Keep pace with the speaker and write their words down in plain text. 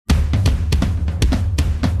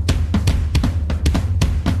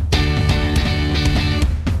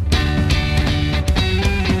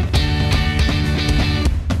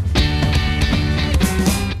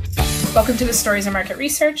Welcome to the Stories of Market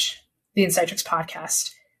Research, the Insightrix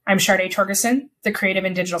podcast. I'm Sharday Torgerson, the creative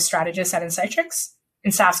and digital strategist at Insightrix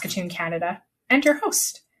in Saskatoon, Canada, and your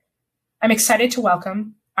host. I'm excited to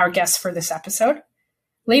welcome our guests for this episode,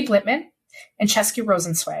 Leib Lipman and Chesky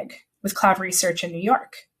Rosenzweig with Cloud Research in New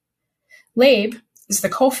York. Leib is the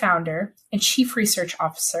co-founder and chief research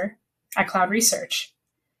officer at Cloud Research.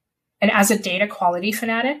 And as a data quality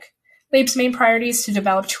fanatic, Leib's main priority is to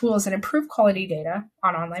develop tools and improve quality data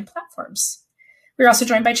on online platforms. We're also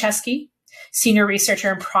joined by Chesky, senior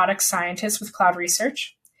researcher and product scientist with Cloud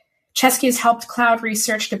Research. Chesky has helped Cloud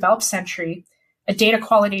Research develop Sentry, a data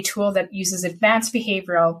quality tool that uses advanced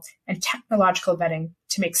behavioral and technological vetting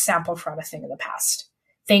to make sample fraud a thing of the past.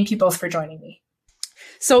 Thank you both for joining me.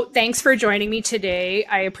 So thanks for joining me today.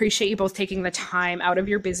 I appreciate you both taking the time out of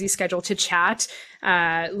your busy schedule to chat.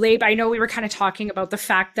 Leib, I know we were kind of talking about the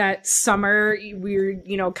fact that summer, we're,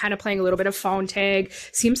 kind of playing a little bit of phone tag.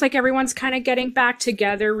 Seems like everyone's kind of getting back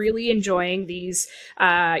together, really enjoying these,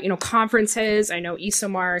 conferences. I know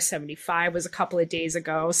ESOMAR 75 was a couple of days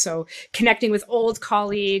ago. So connecting with old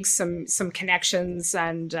colleagues, some connections,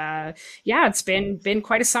 and it's been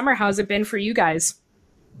quite a summer. How's it been for you guys?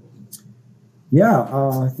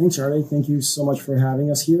 Yeah, thanks, Charlie. Thank you so much for having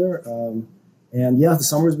us here. The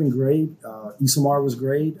summer's been great. ESOMAR was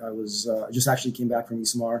great. I just actually came back from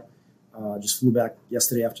ESOMAR, just flew back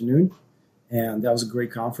yesterday afternoon, and that was a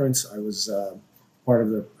great conference. I was part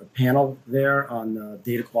of the panel there on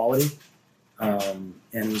data quality, and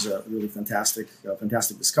it was a really fantastic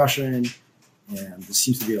discussion, and there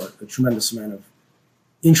seems to be a tremendous amount of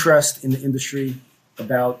interest in the industry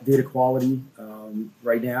about data quality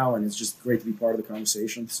right now, and it's just great to be part of the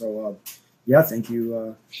conversation. So, thank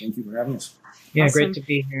you for having us. Yeah, Awesome. Great to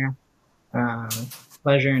be here.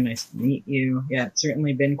 Pleasure, nice to meet you. Yeah, it's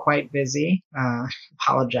certainly been quite busy.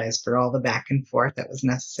 Apologize for all the back and forth that was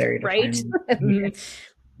necessary to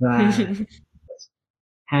Right.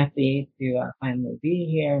 Happy to finally be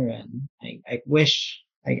here, and I wish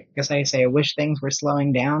things were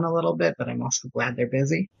slowing down a little bit, but I'm also glad they're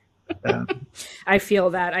busy. I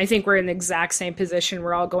feel that. I think we're in the exact same position.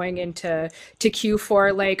 We're all going into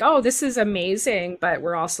Q4 like, oh, this is amazing. But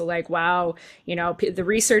we're also like, wow, the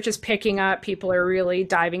research is picking up. People are really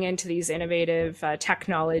diving into these innovative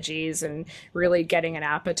technologies and really getting an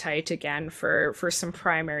appetite again for some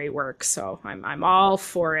primary work. So I'm all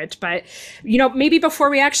for it. But, maybe before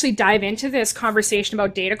we actually dive into this conversation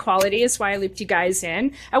about data quality is why I looped you guys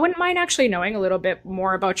in. I wouldn't mind actually knowing a little bit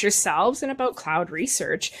more about yourselves and about Cloud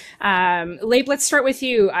Research. Leib, let's start with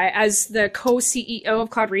you. As the co-CEO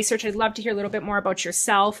of Cloud Research, I'd love to hear a little bit more about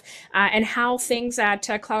yourself and how things at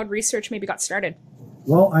Cloud Research maybe got started.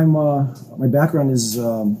 Well, my background is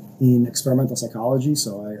in experimental psychology.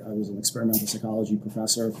 So I was an experimental psychology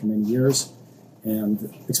professor for many years.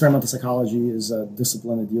 And experimental psychology is a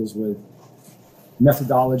discipline that deals with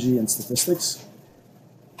methodology and statistics.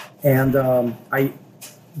 And I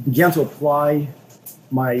began to apply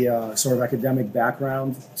my sort of academic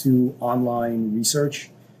background to online research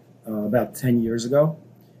about 10 years ago.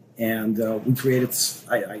 And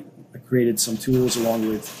I created some tools along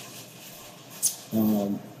with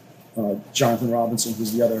Jonathan Robinson,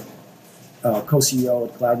 who's the other co-CEO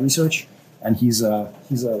at Cloud Research. And he's a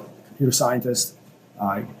computer scientist.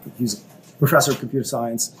 He's a professor of computer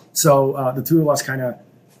science. So the two of us kind of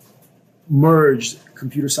merged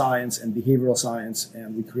computer science and behavioral science,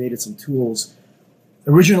 and we created some tools.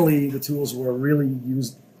 Originally, the tools were really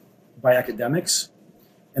used by academics,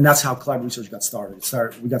 and that's how Cloud Research got started.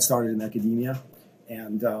 We got started in academia,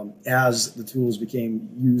 and as the tools became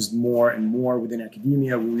used more and more within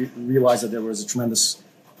academia, we realized that there was a tremendous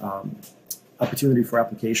opportunity for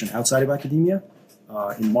application outside of academia,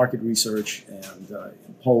 in market research and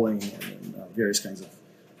in polling and in various kinds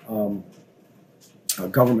of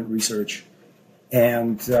government research,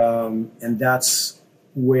 and that's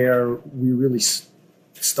where we really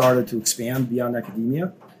started to expand beyond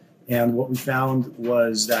academia. And what we found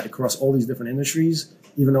was that across all these different industries,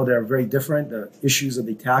 even though they're very different, the issues that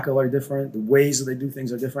they tackle are different, the ways that they do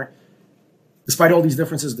things are different, despite all these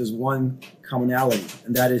differences, there's one commonality,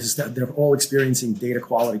 and that is that they're all experiencing data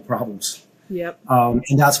quality problems. Yep.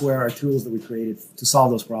 And that's where our tools that we created to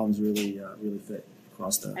solve those problems really fit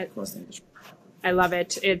across the industry. I love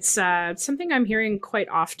it. It's something I'm hearing quite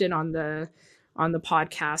often on the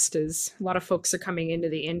podcast is a lot of folks are coming into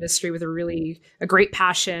the industry with a great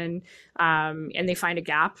passion, and they find a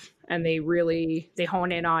gap and they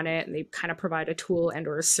hone in on it, and they kind of provide a tool and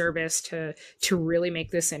or a service to really make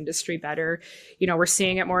this industry better. We're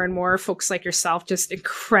seeing it more and more. Folks like yourself, just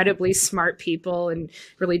incredibly smart people, and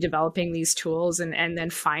really developing these tools, and then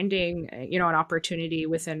finding an opportunity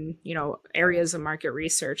within areas of market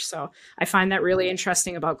research. So I find that really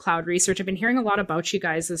interesting about Cloud Research. I've been hearing a lot about you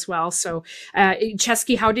guys as well. So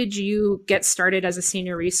Chesky, how did you get started as a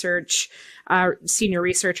senior researcher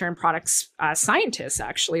and products scientist?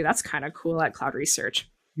 Actually, that's kind of cool at Cloud Research.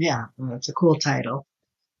 Yeah, well, that's a cool title.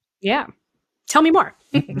 Yeah. Tell me more.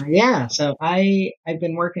 Yeah, so I've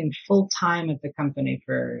been working full time at the company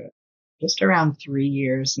for just around 3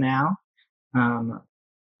 years now.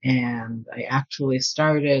 And I actually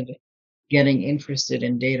started getting interested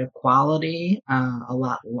in data quality a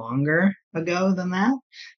lot longer ago than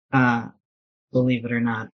that. Believe it or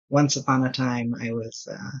not, once upon a time, I was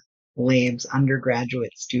Labe's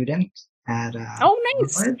undergraduate student at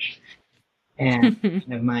college, and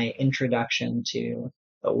kind of my introduction to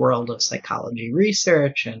the world of psychology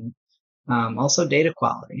research and also data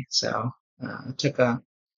quality. So I took a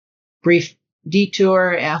brief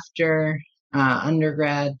detour after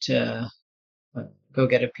undergrad to go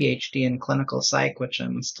get a PhD in clinical psych, which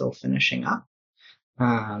I'm still finishing up,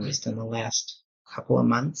 just in the last couple of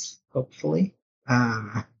months, hopefully.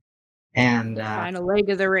 Final leg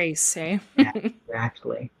of the race, eh? Yeah,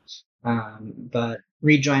 exactly. But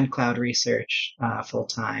rejoined Cloud Research full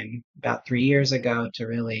time about 3 years ago to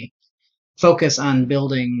really focus on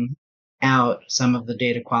building out some of the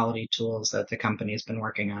data quality tools that the company has been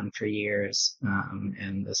working on for years,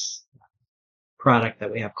 and this product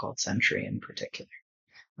that we have called Sentry in particular,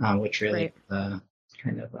 which really is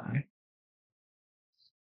kind of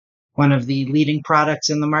one of the leading products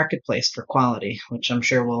in the marketplace for quality, which I'm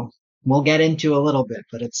sure we'll get into a little bit,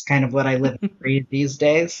 but it's kind of what I live and breathe these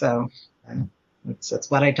days. So that's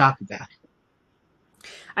what I talk about.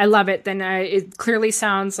 I love it. Then it clearly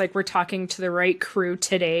sounds like we're talking to the right crew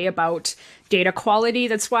today about data quality.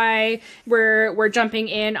 That's why we're jumping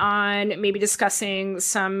in on maybe discussing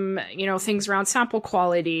some, things around sample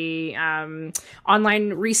quality,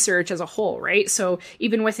 online research as a whole, right? So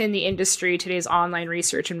even within the industry, today's online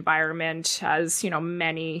research environment has,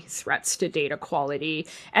 many threats to data quality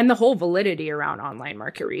and the whole validity around online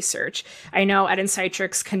market research. I know at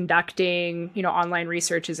Insightrix, conducting, online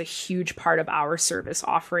research is a huge part of our service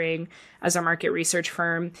offering as a market research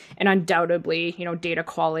firm. And undoubtedly, data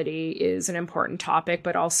quality is an important topic,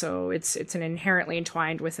 but also it's an inherently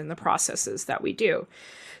entwined within the processes that we do.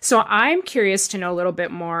 So I'm curious to know a little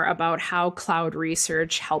bit more about how Cloud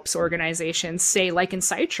Research helps organizations, say like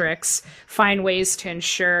Insightrix, find ways to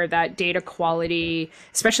ensure that data quality,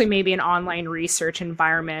 especially maybe in online research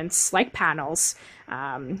environments like panels,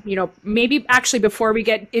 maybe actually before we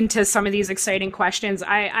get into some of these exciting questions,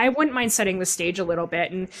 I wouldn't mind setting the stage a little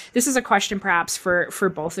bit. And this is a question perhaps for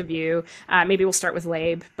both of you. Maybe we'll start with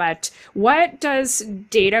Labe, but what does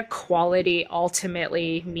data quality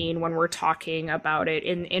ultimately mean when we're talking about it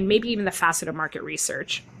in maybe even the facet of market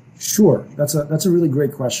research? Sure. That's a really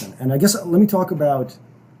great question. And I guess let me talk about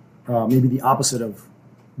maybe the opposite of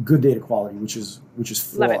good data quality, which is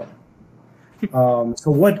fraud. Love it.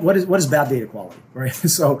 So what is bad data quality, right?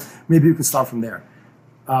 So maybe you could start from there.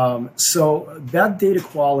 So bad data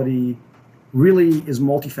quality really is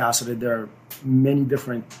multifaceted. There are many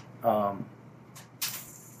different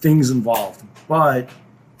things involved, but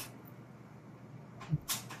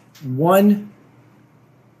one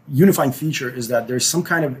unifying feature is that there's some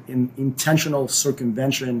kind of intentional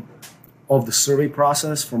circumvention of the survey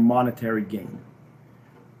process for monetary gain.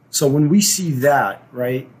 So when we see that,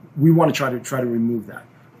 right, we want to try to remove that.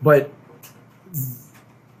 But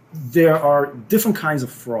there are different kinds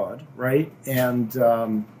of fraud, right? And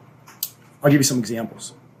I'll give you some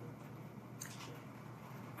examples.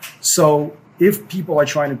 So if people are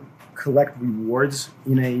trying to collect rewards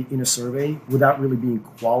in a survey without really being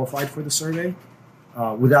qualified for the survey,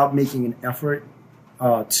 without making an effort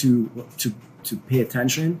to pay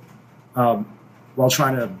attention, while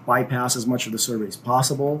trying to bypass as much of the survey as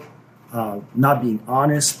possible, not being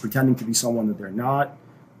honest, pretending to be someone that they're not,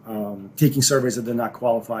 taking surveys that they're not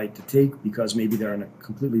qualified to take because maybe they're in a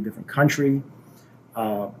completely different country,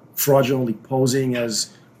 fraudulently posing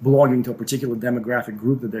as belonging to a particular demographic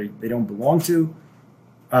group that they don't belong to,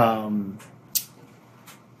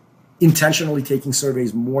 intentionally taking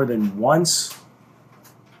surveys more than once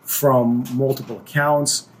from multiple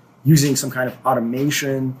accounts, using some kind of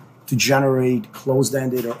automation to generate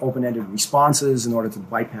closed-ended or open-ended responses in order to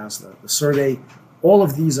bypass the survey. All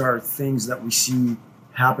of these are things that we see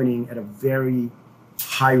happening at a very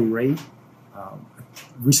high rate. A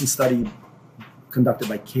recent study conducted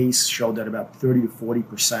by Case showed that about 30 to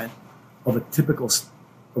 40% of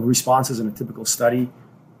of responses in a typical study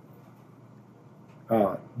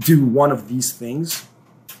do one of these things.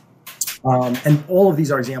 And all of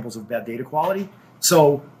these are examples of bad data quality.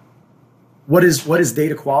 So what is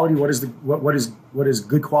data quality? What is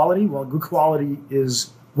good quality? Well, good quality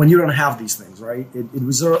is when you don't have these things, right?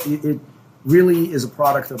 It really is a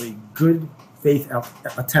product of a good faith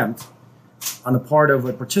attempt on the part of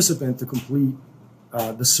a participant to complete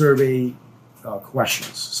the survey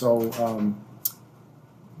questions. So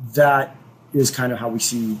that is kind of how we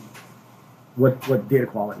see what data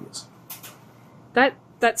quality is.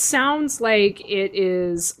 That sounds like it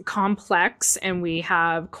is complex, and we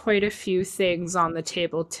have quite a few things on the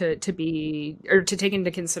table to take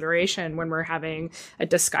into consideration when we're having a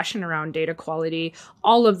discussion around data quality.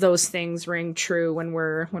 All of those things ring true when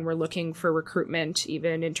we're looking for recruitment,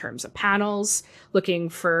 even in terms of panels, looking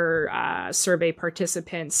for survey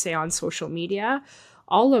participants, say on social media.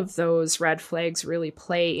 All of those red flags really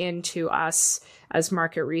play into us as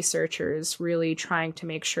market researchers, really trying to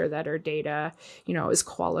make sure that our data, is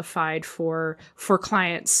qualified for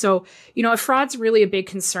clients. So, if fraud's really a big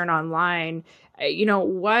concern online,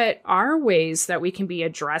 what are ways that we can be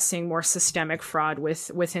addressing more systemic fraud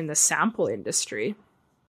within the sample industry?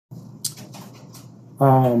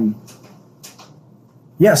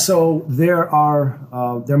 So there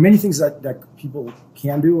are many things that people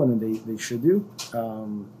can do and they should do.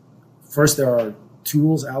 First, there are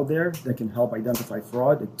tools out there that can help identify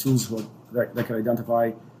fraud. The tools that can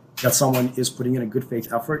identify that someone is putting in a good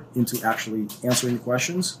faith effort into actually answering the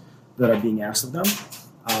questions that are being asked of them,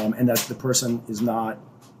 and that the person is not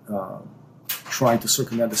trying to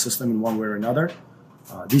circumvent the system in one way or another.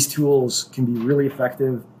 These tools can be really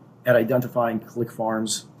effective at identifying click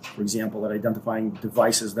farms, for example, at identifying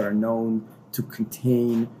devices that are known to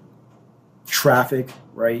contain traffic,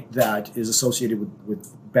 right, that is associated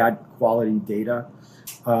with bad quality data.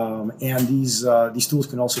 And these tools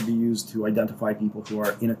can also be used to identify people who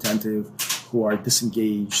are inattentive, who are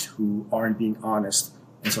disengaged, who aren't being honest,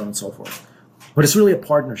 and so on and so forth. But it's really a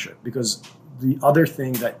partnership, because the other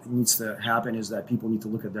thing that needs to happen is that people need to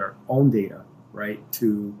look at their own data, right,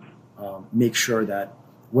 to make sure that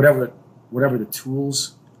whatever the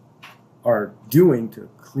tools are doing to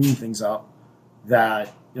clean things up,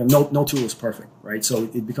 that no tool is perfect, right? So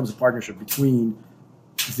it becomes a partnership between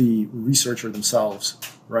the researcher themselves,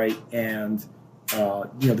 right, and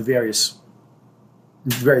the various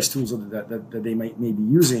tools that they may be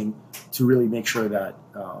using to really make sure that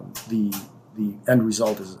the end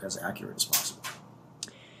result is as accurate as possible.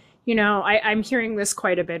 I'm hearing this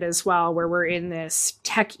quite a bit as well, where we're in this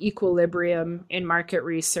tech equilibrium in market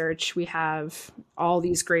research. We have all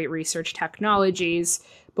these great research technologies,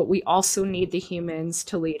 but we also need the humans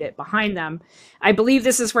to lead it behind them. I believe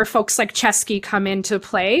this is where folks like Chesky come into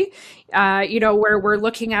play, where we're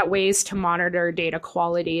looking at ways to monitor data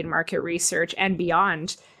quality in market research and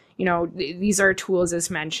beyond. These are tools, as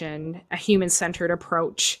mentioned, a human-centered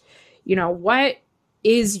approach. What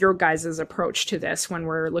is your guys' approach to this when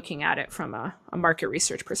we're looking at it from a market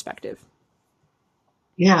research perspective?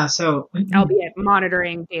 Yeah, so albeit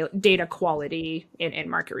monitoring data quality in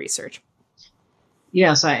market research.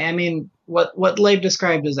 Yes, I mean, what Leib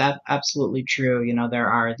described is absolutely true. There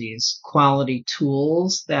are these quality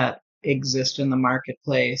tools that exist in the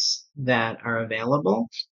marketplace that are available.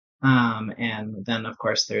 And then, of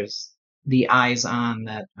course, there's the eyes on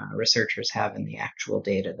that researchers have in the actual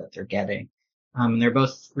data that they're getting. They're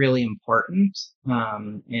both really important.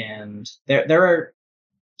 And there are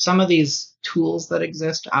some of these tools that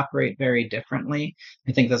exist operate very differently.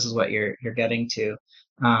 I think this is what you're getting to.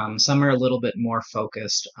 Some are a little bit more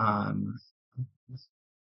focused on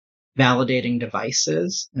validating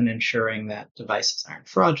devices and ensuring that devices aren't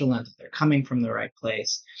fraudulent, that they're coming from the right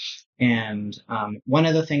place. And one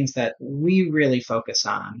of the things that we really focus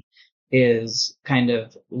on is kind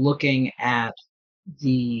of looking at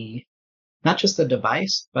not just the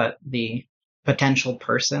device, but the potential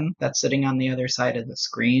person that's sitting on the other side of the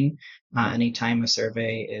screen anytime a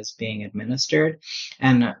survey is being administered.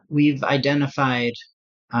 And we've identified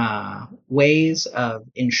ways of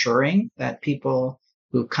ensuring that people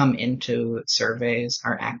who come into surveys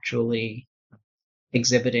are actually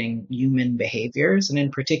exhibiting human behaviors, and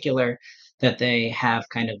in particular, that they have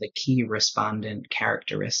kind of the key respondent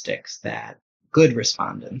characteristics that good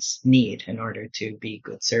respondents need in order to be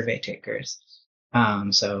good survey takers.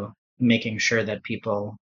 So making sure that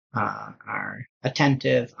people are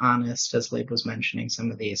attentive, honest, as Leib was mentioning,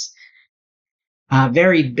 some of these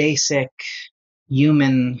very basic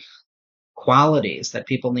human qualities that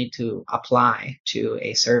people need to apply to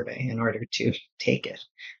a survey in order to take it.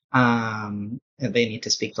 They need to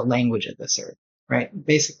speak the language of the survey, right?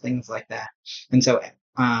 Basic things like that. And so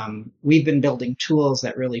we've been building tools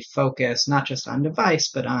that really focus not just on device,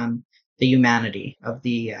 but on the humanity of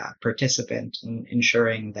the participant, and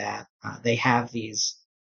ensuring that they have these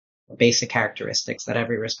basic characteristics that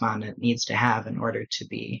every respondent needs to have in order to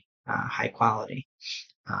be high quality.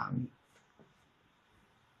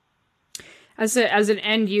 As an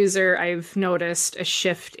end user, I've noticed a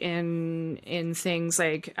shift in things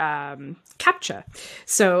like CAPTCHA.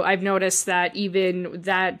 So I've noticed that even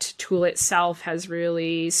that tool itself has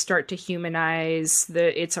really start to humanize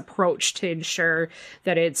its approach to ensure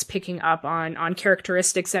that it's picking up on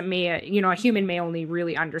characteristics that may, a human may only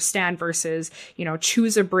really understand versus,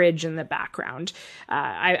 choose a bridge in the background.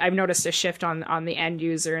 I've noticed a shift on the end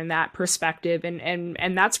user in that perspective,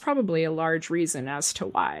 and that's probably a large reason as to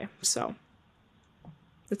why. So.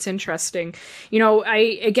 That's interesting. We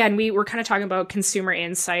were kind of talking about consumer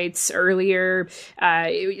insights earlier.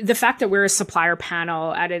 The fact that we're a supplier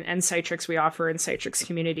panel at Insightrix, we offer Insightrix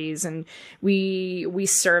communities, and we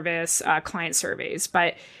service client surveys.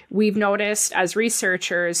 But we've noticed as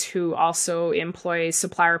researchers who also employ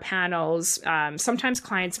supplier panels, sometimes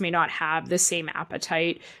clients may not have the same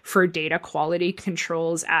appetite for data quality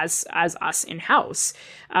controls as us in-house.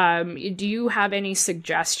 Do you have any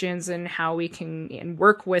suggestions in how we can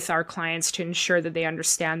work with our clients to ensure that they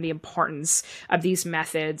understand the importance of these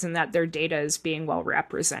methods and that their data is being well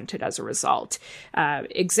represented as a result?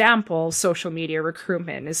 Example, social media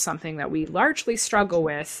recruitment is something that we largely struggle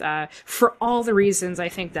with for all the reasons I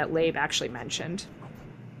think that Leib actually mentioned.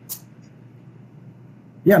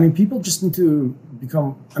 Yeah, people just need to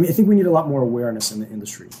become, I think we need a lot more awareness in the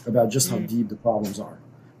industry about just how deep the problems are.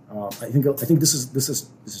 I think this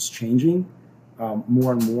is changing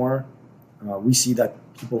more and more. We see that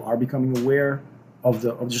people are becoming aware of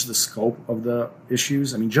just the scope of the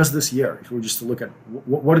issues. Just this year, if we were just to look at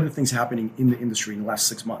what are the things happening in the industry in the last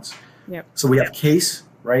 6 months. Yep. So we have Case,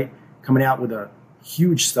 right, coming out with a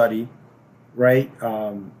huge study, right,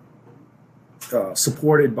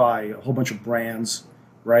 supported by a whole bunch of brands,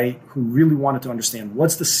 right, who really wanted to understand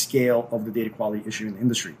what's the scale of the data quality issue in the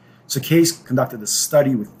industry. So Case conducted a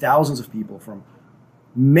study with thousands of people from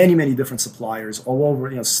many, many different suppliers all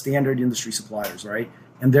over, standard industry suppliers, right?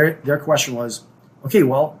 And their question was, okay,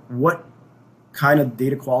 well, what kind of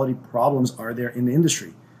data quality problems are there in the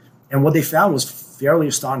industry? And what they found was fairly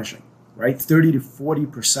astonishing, right? 30 to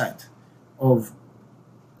 40% of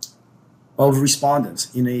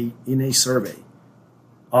respondents in a survey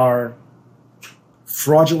are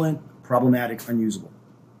fraudulent, problematic, unusable,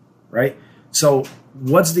 right? So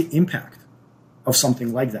what's the impact of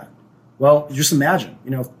something like that? Well, just imagine,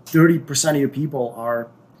 30% of your people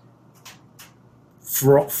are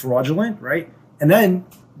fraudulent, right? And then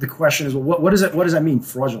the question is, well, what does that mean,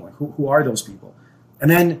 fraudulent? Who are those people? And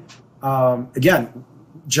then, again,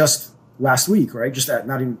 just last week, right?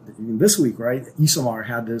 Not even this week, right? ESOMAR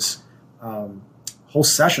had this whole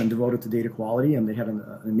session devoted to data quality, and they had an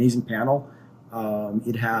amazing panel.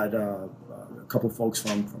 It had a couple of folks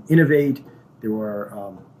from Innovate. There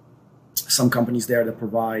were some companies there that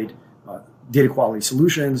provide data quality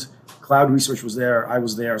solutions. Cloud Research was there. I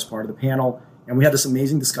was there as part of the panel. And we had this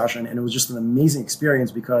amazing discussion, and it was just an amazing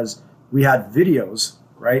experience because we had videos,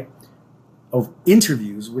 right, of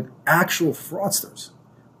interviews with actual fraudsters,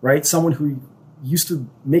 right? Someone who used to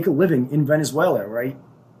make a living in Venezuela, right?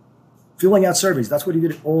 Filling out surveys. That's what he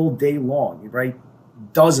did all day long, right?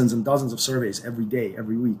 Dozens and dozens of surveys every day,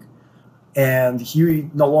 every week. And he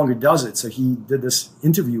no longer does it. So he did this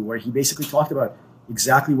interview where he basically talked about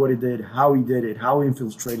exactly what he did, how he did it, how he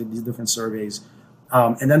infiltrated these different surveys.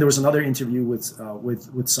 And then there was another interview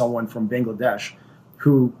with someone from Bangladesh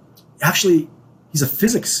who actually, he's a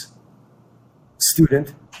physics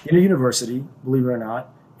student in a university, believe it or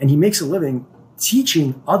not, and he makes a living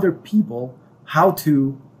teaching other people how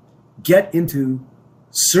to get into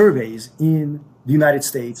surveys in the United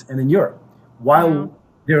States and in Europe while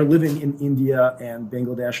they're living in India and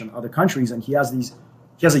Bangladesh and other countries. And he has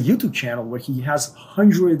a YouTube channel where he has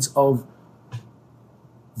hundreds of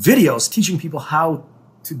videos teaching people how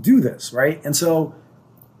to do this, right? And so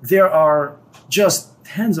there are just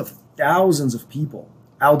tens of thousands of people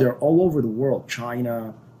out there all over the world,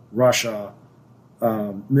 China, Russia,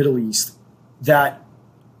 Middle East, that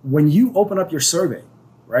when you open up your survey,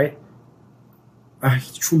 right, a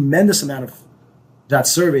tremendous amount of that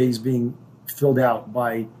survey is being filled out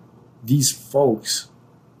by these folks,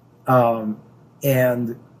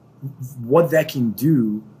 and what that can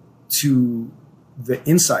do to the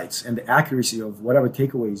insights and the accuracy of whatever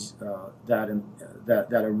takeaways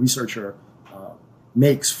that a researcher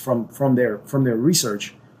makes from their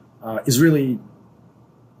research is really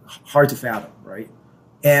hard to fathom, right?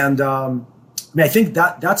 And I think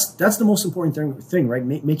that's the most important thing, right?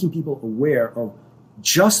 Making people aware of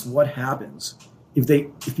just what happens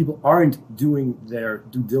if people aren't doing their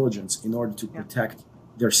due diligence in order to protect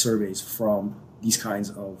their surveys from these kinds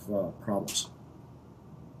of problems.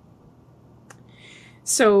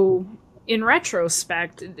 So in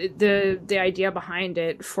retrospect, the idea behind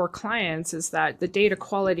it for clients is that the data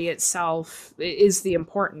quality itself is the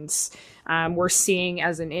importance. We're seeing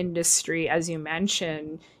as an industry, as you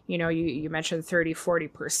mentioned, you mentioned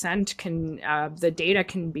 30-40% the data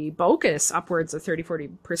can be bogus, upwards of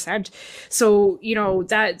 30-40%. So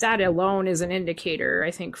that alone is an indicator,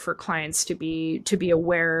 I think, for clients to be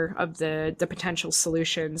aware of the potential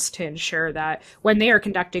solutions to ensure that when they are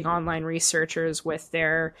conducting online researchers with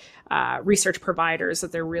their research providers,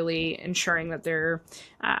 that they're really ensuring that they're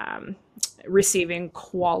receiving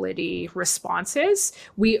quality responses.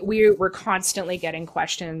 We're constantly getting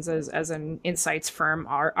questions as an insights firm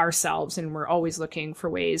ourselves, and we're always looking for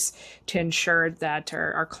ways to ensure that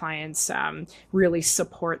our clients really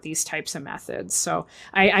support these types of methods. So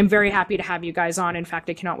I'm very happy to have you guys on. In fact,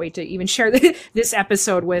 I cannot wait to even share this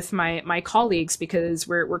episode with my colleagues, because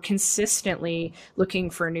we're consistently looking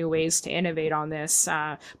for new ways to innovate on this,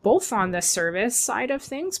 both on the service side of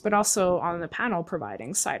things, but also on the panel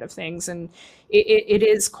providing side of things. And it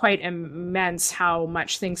is quite immense how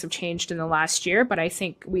much things have changed in the last year, but I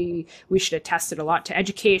think we should attest it a lot to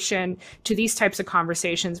education, to these types of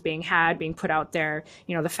conversations being put out there.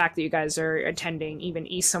 The fact that you guys are attending even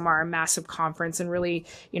ESOMAR, a massive conference, and really,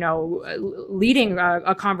 leading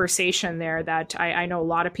a conversation there that I know a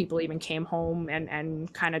lot of people even came home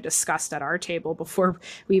and kind of discussed at our table before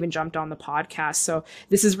we even jumped on the podcast. So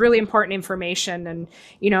this is really important information. And,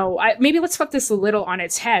 maybe let's flip this a little on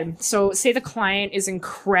its head. So say the client is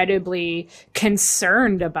incredibly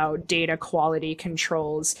concerned about data quality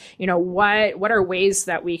controls. What are ways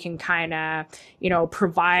that we can kind of,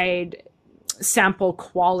 provide sample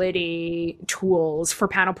quality tools for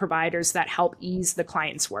panel providers that help ease the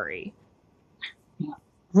client's worry? Yeah.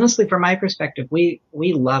 Honestly, from my perspective, we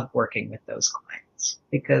love working with those clients,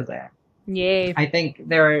 because Yay. I think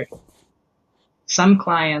there are some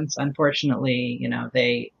clients, unfortunately,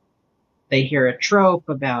 they hear a trope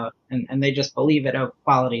about, and they just believe it. Oh,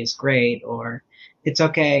 quality is great, or it's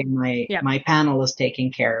okay. My panel is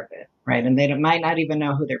taking care of it, right? And they might not even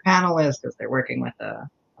know who their panel is, because they're working with a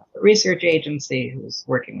research agency who's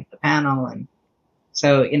working with the panel. And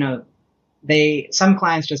so, some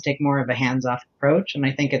clients just take more of a hands-off approach. And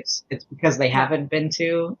I think it's because they haven't been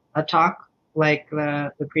to a talk like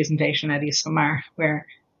the presentation at ESOMAR, where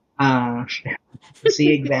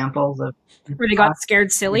see examples of where they got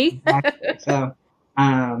scared silly. Exactly. So,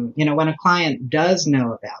 when a client does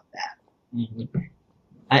know about that,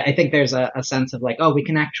 I think there's a sense of like, oh, we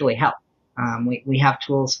can actually help. We have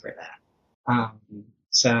tools for that.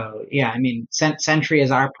 So yeah, I mean, Sentry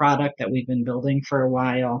is our product that we've been building for a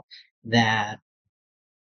while, that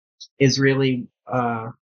is really a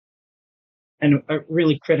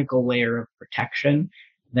really critical layer of protection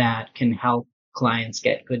that can help clients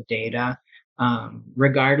get good data,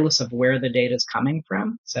 regardless of where the data is coming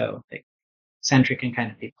from. So Sentry can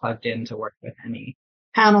kind of be plugged in to work with any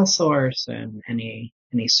panel source and any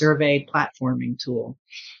survey platforming tool.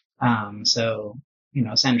 So,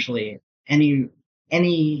 essentially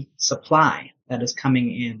any supply that is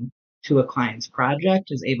coming in to a client's project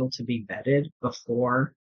is able to be vetted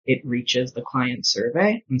before it reaches the client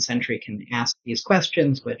survey. And Sentry can ask these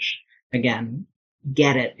questions, which again,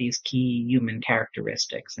 get at these key human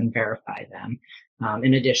characteristics and verify them,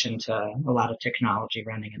 in addition to a lot of technology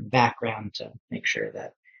running in the background to make sure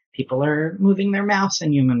that people are moving their mouse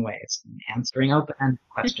in human ways and answering open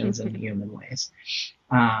questions in human ways.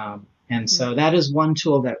 And so that is one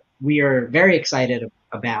tool that we are very excited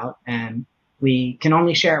about, and we can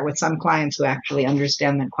only share it with some clients who actually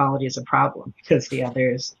understand that quality is a problem, because the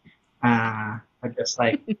others are just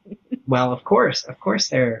like, well, of course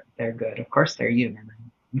they're good. Of course they're human.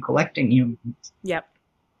 I'm collecting humans. Yep.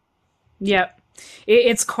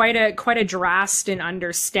 It's quite a drast in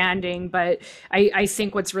understanding, but I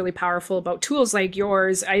think what's really powerful about tools like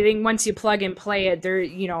yours, I think once you plug and play it, there,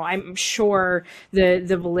 I'm sure the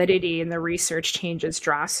validity and the research changes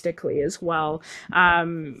drastically as well.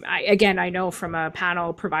 I know from a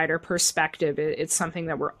panel provider perspective, it's something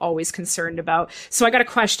that we're always concerned about. So I got a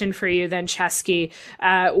question for you then, Chesky.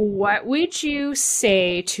 What would you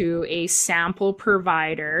say to a sample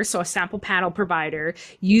provider, so a sample panel provider,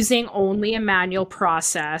 using only a manual manual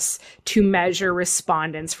process to measure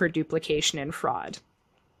respondents for duplication and fraud?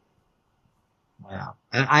 Wow.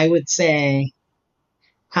 I would say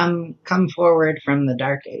come forward from the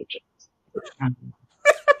dark ages.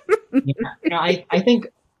 I think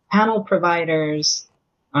panel providers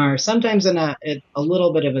are sometimes in a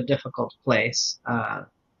little bit of a difficult place.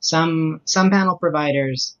 Some panel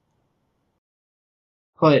providers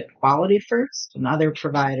put quality first, and other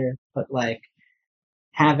providers put like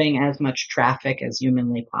having as much traffic as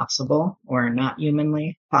humanly possible or not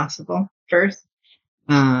humanly possible first.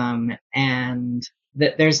 And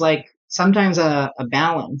there's like sometimes a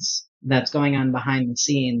balance that's going on behind the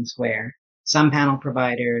scenes where some panel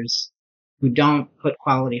providers who don't put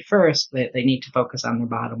quality first, they need to focus on their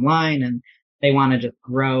bottom line, and they want to just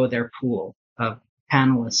grow their pool of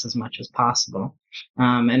panelists as much as possible.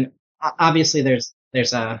 And obviously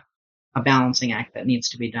there's a balancing act that needs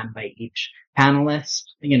to be done by each panelist,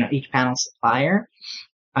 each panel supplier.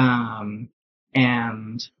 And,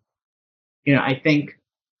 I think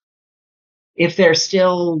if they're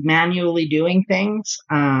still manually doing things,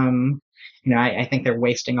 I think they're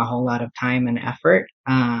wasting a whole lot of time and effort.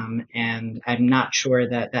 And I'm not sure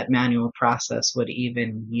that manual process would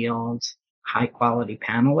even yield high quality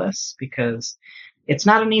panelists, because it's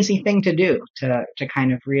not an easy thing to do to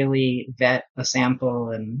kind of really vet a sample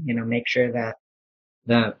and, make sure that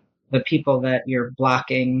the people that you're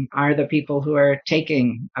blocking are the people who are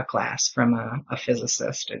taking a class from a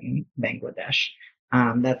physicist in Bangladesh.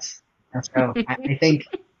 That's how I think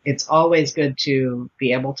it's always good to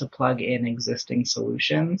be able to plug in existing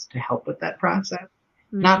solutions to help with that process,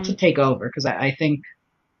 not to take over, because I think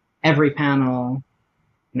every panel,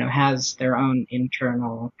 has their own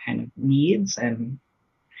internal kind of needs, and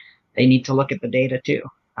they need to look at the data too.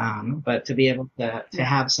 But to be able to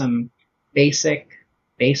have some basic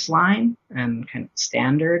baseline and kind of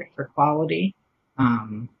standard for quality,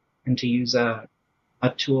 and to use a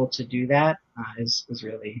tool to do that is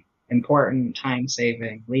really important, time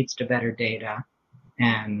saving, leads to better data,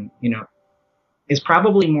 and is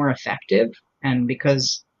probably more effective. And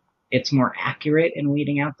because it's more accurate in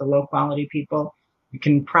weeding out the low quality people, it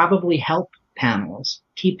can probably help panels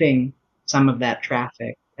keeping some of that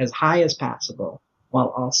traffic as high as possible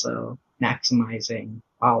while also maximizing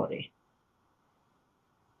quality.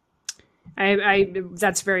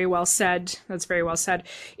 That's very well said. That's very well said.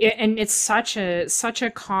 And it's such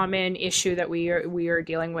a common issue that we are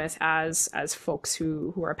dealing with as folks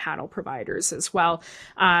who are panel providers as well.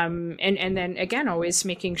 And then again, always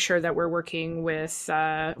making sure that we're working with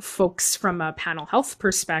folks from a panel health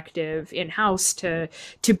perspective in-house to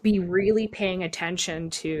be really paying attention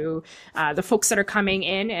to the folks that are coming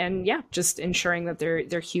in, and just ensuring that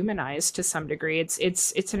they're humanized to some degree.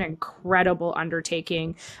 It's an incredible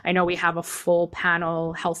undertaking. I know we have a full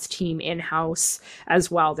panel health team in-house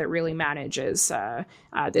as well that really manages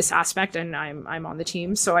this aspect, and I'm on the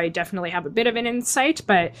team, so I definitely have a bit of an insight.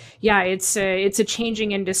 But it's a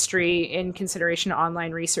changing industry in consideration of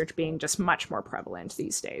online research being just much more prevalent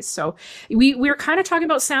these days. So we're kind of talking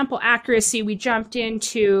about sample accuracy. We jumped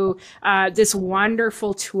into this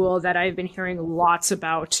wonderful tool that I've been hearing lots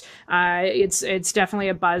about. It's definitely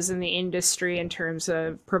a buzz in the industry in terms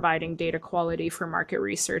of providing data quality for market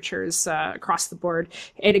researchers across the board.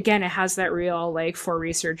 It has that real like for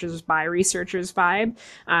researchers by researchers vibe.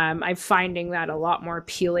 I'm finding that a lot more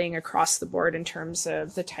appealing across the board in terms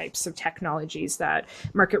of the types of technologies that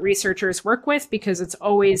market researchers work with, because it's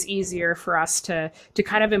always easier for us to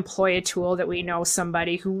kind of employ a tool that we know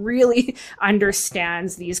somebody who really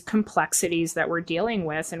understands these complexities that we're dealing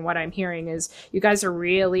with. And what I'm hearing is you guys are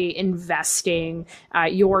really investing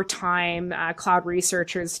your time, cloud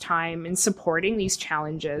researchers' time, in supporting these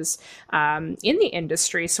challenges in the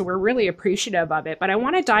industry. So we're really appreciative of it. But I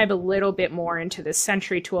want to dive a little bit more into this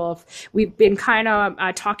Sentry tool. We've been kind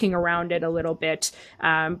of talking around it a little bit,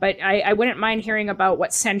 but I wouldn't mind hearing about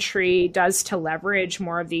what Sentry does to leverage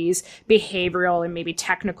more of these behavioral and maybe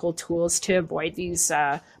technical tools to avoid these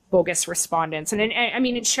bogus respondents. And I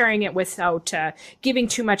mean, it's sharing it without giving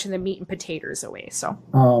too much of the meat and potatoes away. So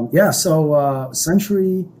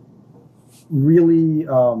Sentry really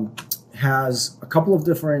has a couple of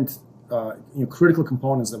different critical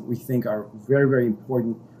components that we think are very, very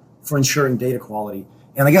important for ensuring data quality.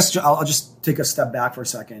 And I guess I'll just take a step back for a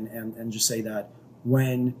second and just say that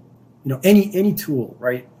when any tool,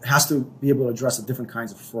 right, has to be able to address the different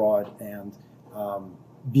kinds of fraud and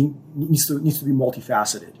needs to be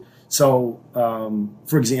multifaceted. So,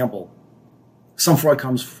 for example, some fraud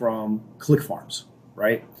comes from click farms,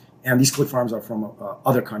 right? And these click farms are from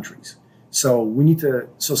other countries. So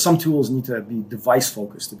some tools need to be device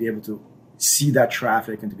focused to be able to see that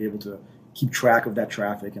traffic and to be able to keep track of that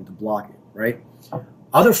traffic and to block it, right?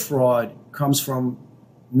 Other fraud comes from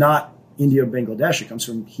not India or Bangladesh. It comes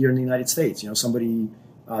from here in the United States. Somebody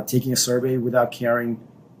taking a survey without caring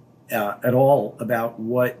at all about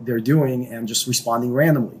what they're doing and just responding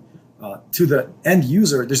randomly. To the end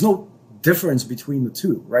user, there's no difference between the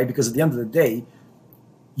two, right? Because at the end of the day,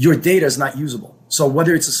 your data is not usable. So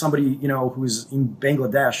whether it's somebody, who's in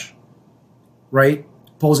Bangladesh, right,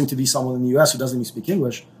 posing to be someone in the US who doesn't even speak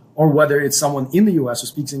English, or whether it's someone in the US who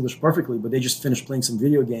speaks English perfectly, but they just finished playing some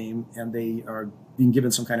video game and they are being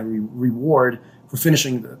given some kind of reward for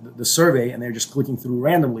finishing the survey, and they're just clicking through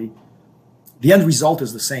randomly, the end result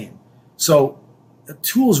is the same. So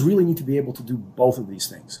tools really need to be able to do both of these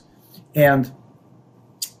things. And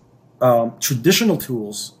traditional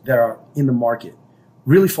tools that are in the market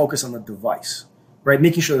really focus on the device, right?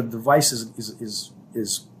 Making sure the device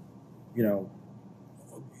is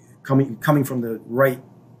coming from the right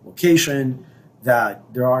location, that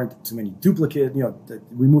there aren't too many duplicates,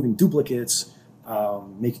 removing duplicates,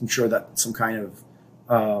 making sure that some kind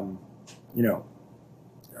of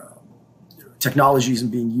technology isn't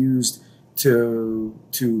being used to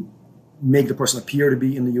make the person appear to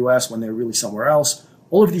be in the US when they're really somewhere else.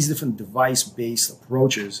 All of these different device-based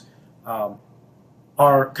approaches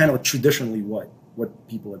are kind of traditionally what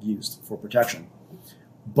people have used for protection.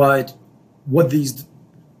 But what these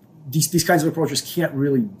kinds of approaches can't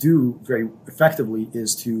really do very effectively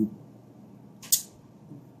is to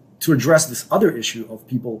address this other issue of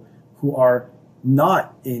people who are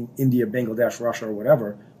not in India, Bangladesh, Russia, or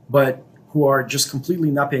whatever, but who are just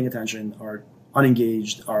completely not paying attention, are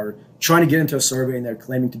unengaged, are trying to get into a survey and they're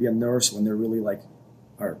claiming to be a nurse when they're really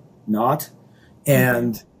are not.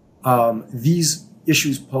 And these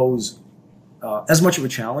issues pose as much of a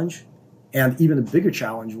challenge, and even a bigger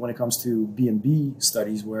challenge when it comes to B&B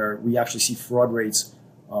studies, where we actually see fraud rates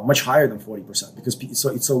much higher than 40%, because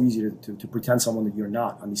it's so easy to pretend someone that you're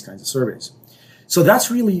not on these kinds of surveys. So that's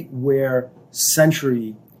really where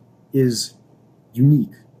Sentry is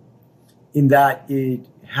unique, in that it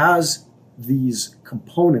has these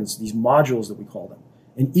components, these modules that we call them.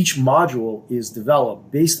 And each module is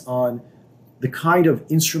developed based on the kind of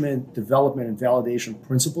instrument development and validation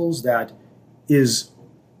principles that is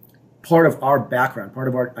part of our background, part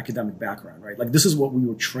of our academic background, right? Like, this is what we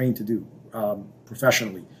were trained to do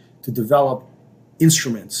professionally, to develop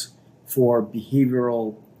instruments for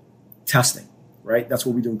behavioral testing, right? That's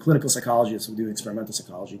what we do in clinical psychology. That's what we do in experimental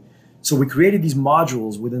psychology. So we created these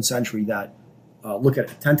modules within Sentry that look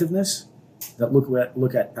at attentiveness, that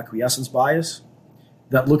look at acquiescence bias,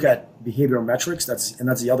 that look at behavioral metrics. That's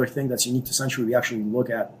the other thing that's unique to Sentry. We actually look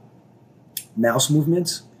at mouse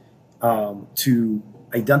movements to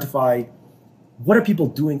identify what are people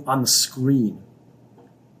doing on the screen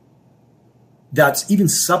that's even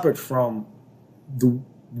separate from the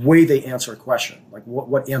way they answer a question, like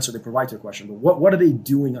what answer they provide to a question, but what are they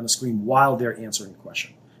doing on the screen while they're answering a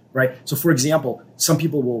question, right? So for example, some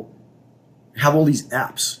people will have all these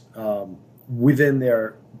apps within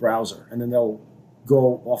their browser, and then they'll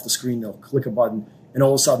go off the screen, they'll click a button, and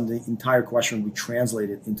all of a sudden the entire question will be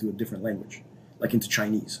translated into a different language, like into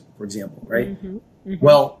Chinese, for example, right? Mm-hmm. Mm-hmm.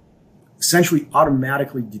 Well, Sentry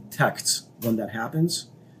automatically detects when that happens,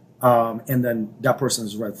 and then that person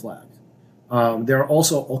is red flagged. There are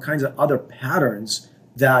also all kinds of other patterns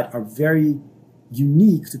that are very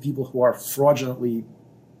unique to people who are fraudulently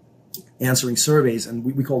answering surveys, and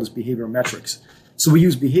we call this behavioral metrics. So we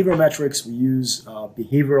use behavioral metrics, we use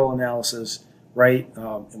behavioral analysis, right?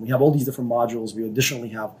 And we have all these different modules. We additionally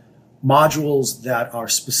have modules that are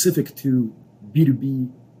specific to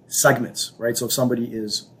B2B segments, right? So if somebody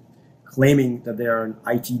is claiming that they are an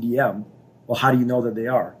ITDM, well, how do you know that they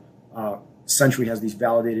are? Sentry has these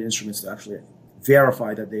validated instruments to actually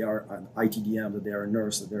verify that they are an ITDM, that they are a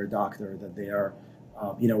nurse, that they're a doctor, that they are,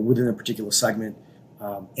 within a particular segment.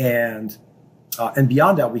 And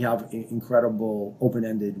beyond that, we have incredible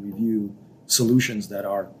open-ended review solutions that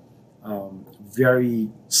are very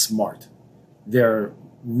smart. They're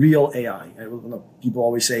real AI. People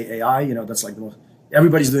always say AI, that's like the most,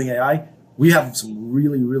 everybody's doing AI. We have some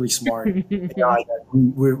really, really smart AI that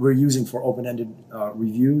we're using for open-ended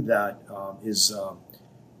review that is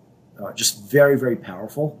just very, very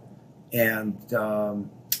powerful. And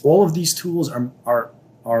all of these tools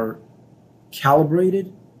are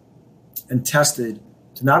calibrated and tested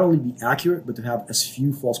to not only be accurate, but to have as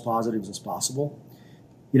few false positives as possible.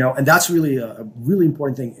 And that's really a really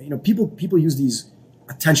important thing. People use these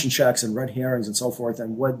attention checks and red herrings and so forth,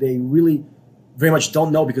 and what they really very much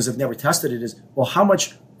don't know, because they've never tested it, is, well,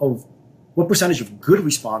 what percentage of good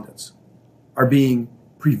respondents are being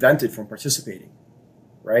prevented from participating,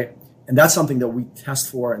 right? And that's something that we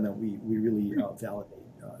test for and that we really validate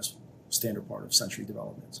as standard part of Sentry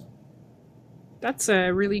development. So. That's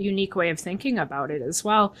a really unique way of thinking about it as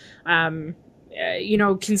well.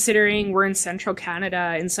 Considering we're in central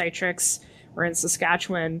Canada, in Citrix, we're in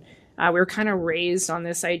Saskatchewan, we were kind of raised on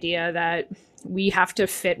this idea that we have to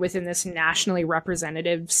fit within this nationally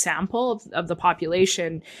representative sample of the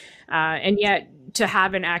population. And yet, to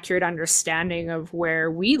have an accurate understanding of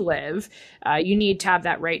where we live, you need to have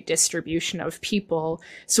that right distribution of people.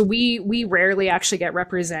 So we rarely actually get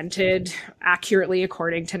represented accurately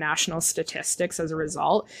according to national statistics as a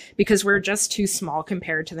result, because we're just too small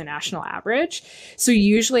compared to the national average. So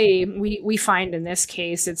usually we find in this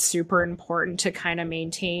case, it's super important to kind of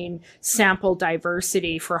maintain sample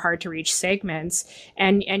diversity for hard to reach segments.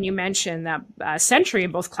 And you mentioned that Sentry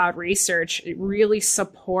and both Cloud Research really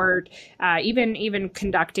support even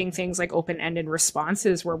conducting things like open-ended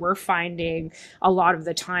responses, where we're finding a lot of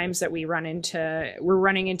the times that we're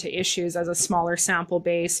running into issues as a smaller sample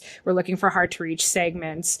base. We're looking for hard to reach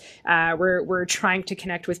segments. We're trying to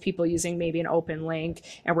connect with people using maybe an open link,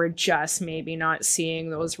 and we're just maybe not seeing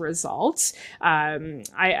those results.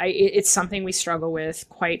 It's something we struggle with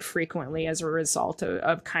quite frequently as a result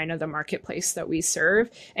of kind of the marketplace that we serve.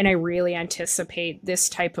 And I really anticipate this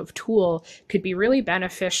type of tool could be really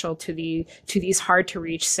beneficial to these hard to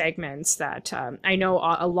reach segments that I know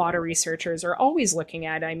a lot of researchers are always looking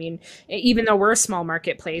at. I mean, even though we're a small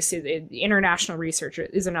marketplace, international research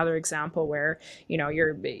is another example where,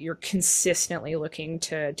 you're consistently looking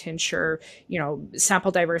to ensure,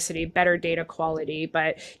 sample diversity, better data quality,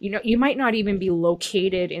 but, you might not even be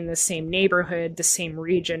located in the same neighborhood, the same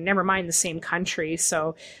region, never mind the same country.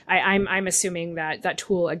 So I'm assuming that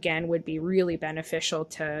tool, again, would be really beneficial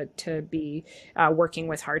to be working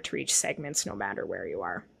with hard to reach segments no matter where you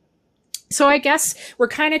are. So I guess we're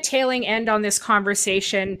kind of tailing end on this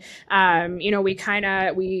conversation.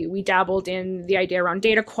 We dabbled in the idea around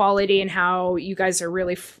data quality and how you guys are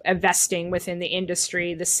really investing within the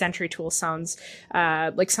industry. The Sentry tool sounds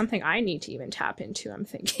like something I need to even tap into, I'm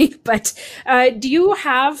thinking. But do you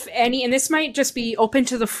have any, and this might just be open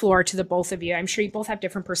to the floor to the both of you. I'm sure you both have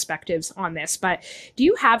different perspectives on this, but do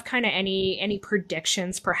you have kind of any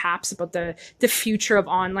predictions perhaps about the future of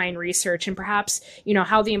online research, and perhaps,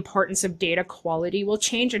 how the importance of data quality will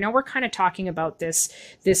change? I know we're kind of talking about this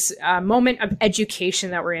moment of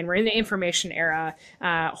education that we're in. We're in the information era.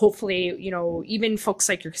 Hopefully, even folks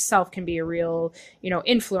like yourself can be a real,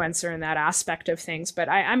 influencer in that aspect of things. But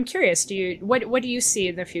I'm curious, what do you see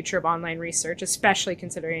in the future of online research, especially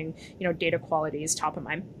considering, data quality is top of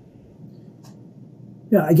mind?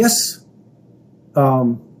 Yeah, I guess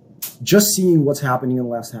just seeing what's happening in the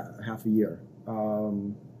last half a year,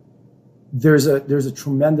 there's a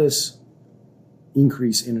tremendous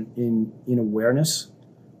increase in awareness.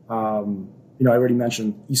 I already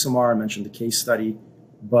mentioned ESOMAR, I mentioned the case study,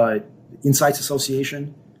 but the Insights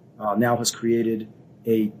Association now has created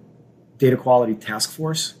a data quality task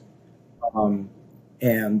force,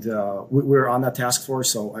 and we're on that task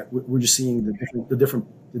force. So we're just seeing the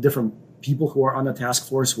different people who are on the task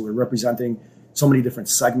force, who are representing so many different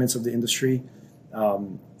segments of the industry.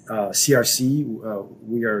 CRC,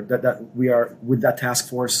 we are with that task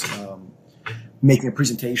force making a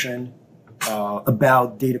presentation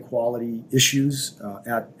about data quality issues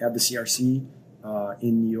at the CRC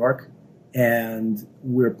in New York, and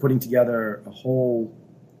we're putting together a whole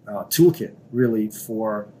toolkit really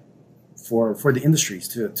for the industries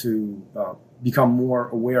to become more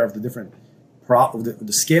aware of the different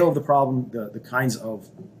the scale of the problem, the kinds of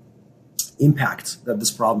impacts that this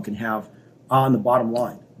problem can have on the bottom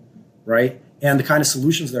line, right? And the kind of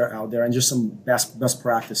solutions that are out there, and just some best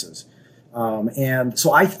practices. And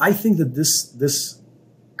so I think that this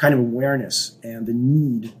kind of awareness and the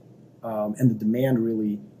need and the demand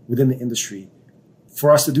really within the industry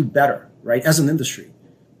for us to do better, right, as an industry,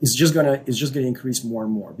 is just gonna increase more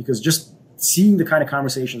and more, because just seeing the kind of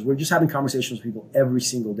conversations, we're just having conversations with people every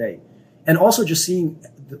single day, and also just seeing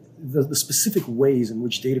the specific ways in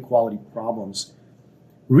which data quality problems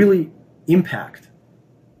really impact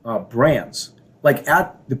brands. Like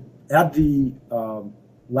at the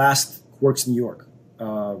last Quarks New York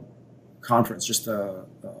conference just a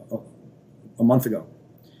month ago,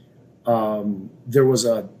 there was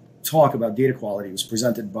a talk about data quality. It was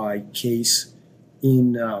presented by Case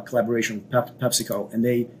in collaboration with PepsiCo, and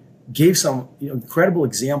they gave some incredible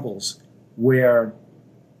examples where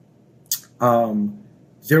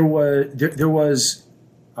there was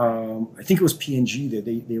I think it was P&G that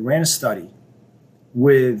they ran a study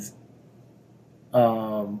with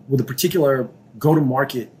a particular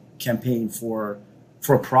go-to-market campaign for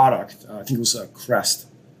a product. I think it was Crest,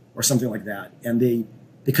 or something like that. And they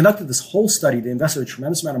conducted this whole study. They invested a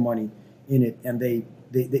tremendous amount of money in it. And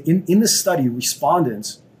in this study,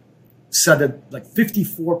 respondents said that like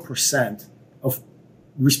 54% of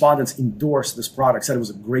respondents endorsed this product, said it was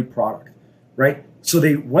a great product, right? So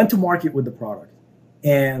they went to market with the product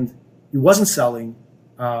and it wasn't selling.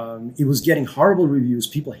 It was getting horrible reviews.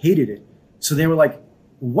 People hated it. So they were like,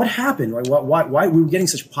 what happened? Right? Why we were getting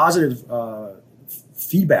such positive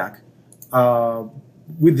feedback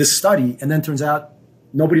with this study, and then turns out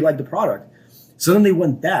nobody liked the product. So then they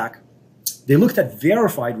went back. They looked at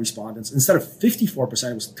verified respondents. Instead of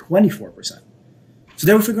 54%, it was 24%. So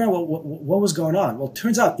they were figuring out what was going on. Well, it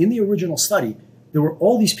turns out in the original study, there were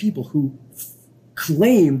all these people who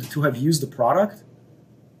claimed to have used the product,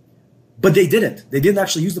 but they didn't. They didn't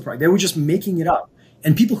actually use the product. They were just making it up.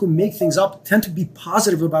 And people who make things up tend to be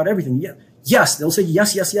positive about everything. Yeah. Yes, they'll say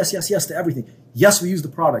yes to everything. Yes, we use the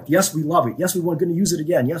product. Yes, we love it. Yes, we're going to use it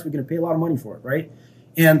again. Yes, we're going to pay a lot of money for it, right?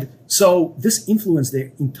 And so this influenced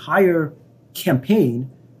their entire campaign,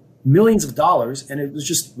 millions of dollars, and it was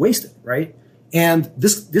just wasted, right? And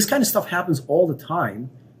this kind of stuff happens all the time,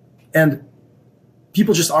 and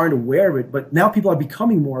people just aren't aware of it. But now people are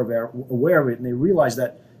becoming more aware of it, and they realize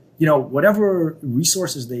that, whatever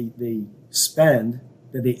resources they spend,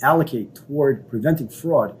 that they allocate toward preventing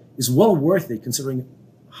fraud is well worth it, considering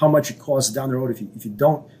how much it costs down the road if you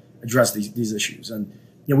don't address these issues. And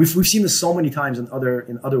we've seen this so many times in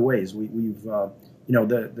other ways. We've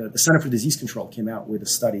the Center for Disease Control came out with a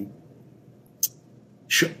study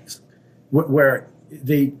where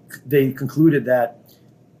they concluded that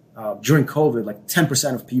during COVID, like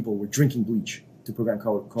 10% of people were drinking bleach to prevent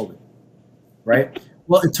COVID, right?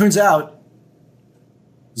 Well, it turns out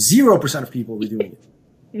 0% of people were doing it.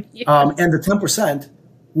 And the 10%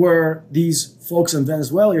 were these folks in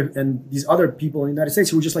Venezuela and these other people in the United States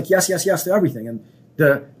who were just like, yes to everything. And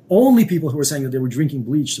the only people who were saying that they were drinking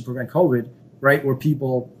bleach to prevent COVID, right, were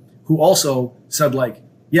people who also said like,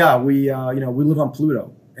 yeah, we live on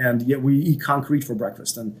Pluto and yet we eat concrete for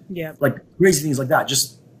breakfast and like crazy things like that.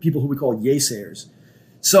 Just people who we call yaysayers.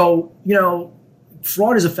 So,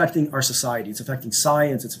 fraud is affecting our society. It's affecting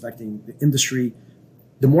science. It's affecting the industry.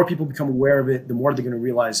 The more people become aware of it, the more they're going to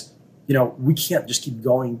realize, we can't just keep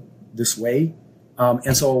going this way.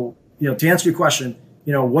 And so, to answer your question,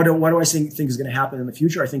 what do I think is going to happen in the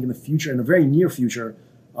future? I think in the very near future,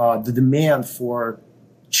 the demand for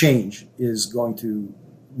change is going to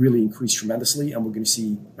really increase tremendously, and we're going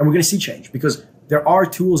to see change because there are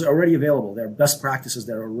tools already available. There are best practices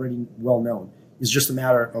that are already well known. It's just a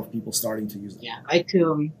matter of people starting to use them. Yeah, I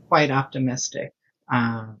too am quite optimistic,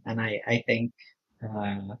 and I think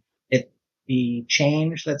the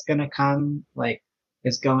change that's going to come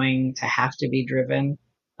is going to have to be driven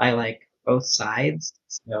by both sides.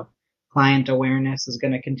 So client awareness is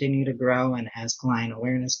going to continue to grow, and as client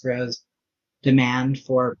awareness grows, demand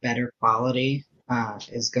for better quality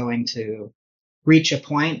is going to reach a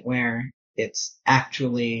point where it's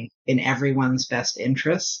actually in everyone's best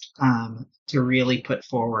interest to really put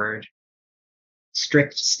forward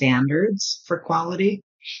strict standards for quality.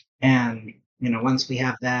 And, once we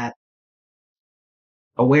have that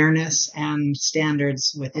awareness and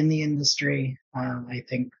standards within the industry, I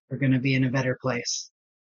think we're going to be in a better place.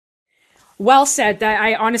 Well said. That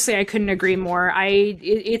I couldn't agree more.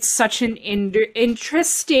 It's such an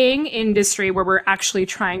interesting industry where we're actually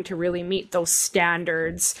trying to really meet those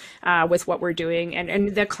standards with what we're doing,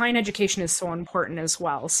 and the client education is so important as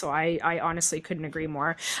well. So I honestly couldn't agree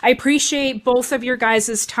more. I appreciate both of your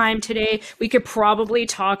guys' time today. We could probably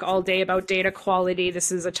talk all day about data quality.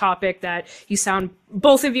 This is a topic that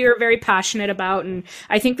both of you are very passionate about, and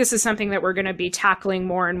I think this is something that we're going to be tackling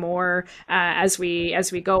more and more as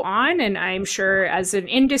we go on. And I'm sure as an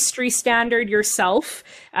industry standard yourself,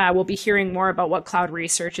 we'll be hearing more about what Cloud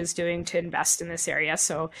Research is doing to invest in this area.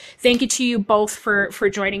 So thank you to you both for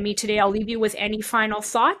joining me today. I'll leave you with any final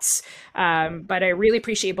thoughts, but I really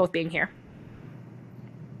appreciate you both being here.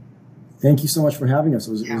 Thank you so much for having us.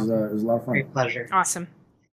 It was a lot of fun. Great pleasure. Awesome.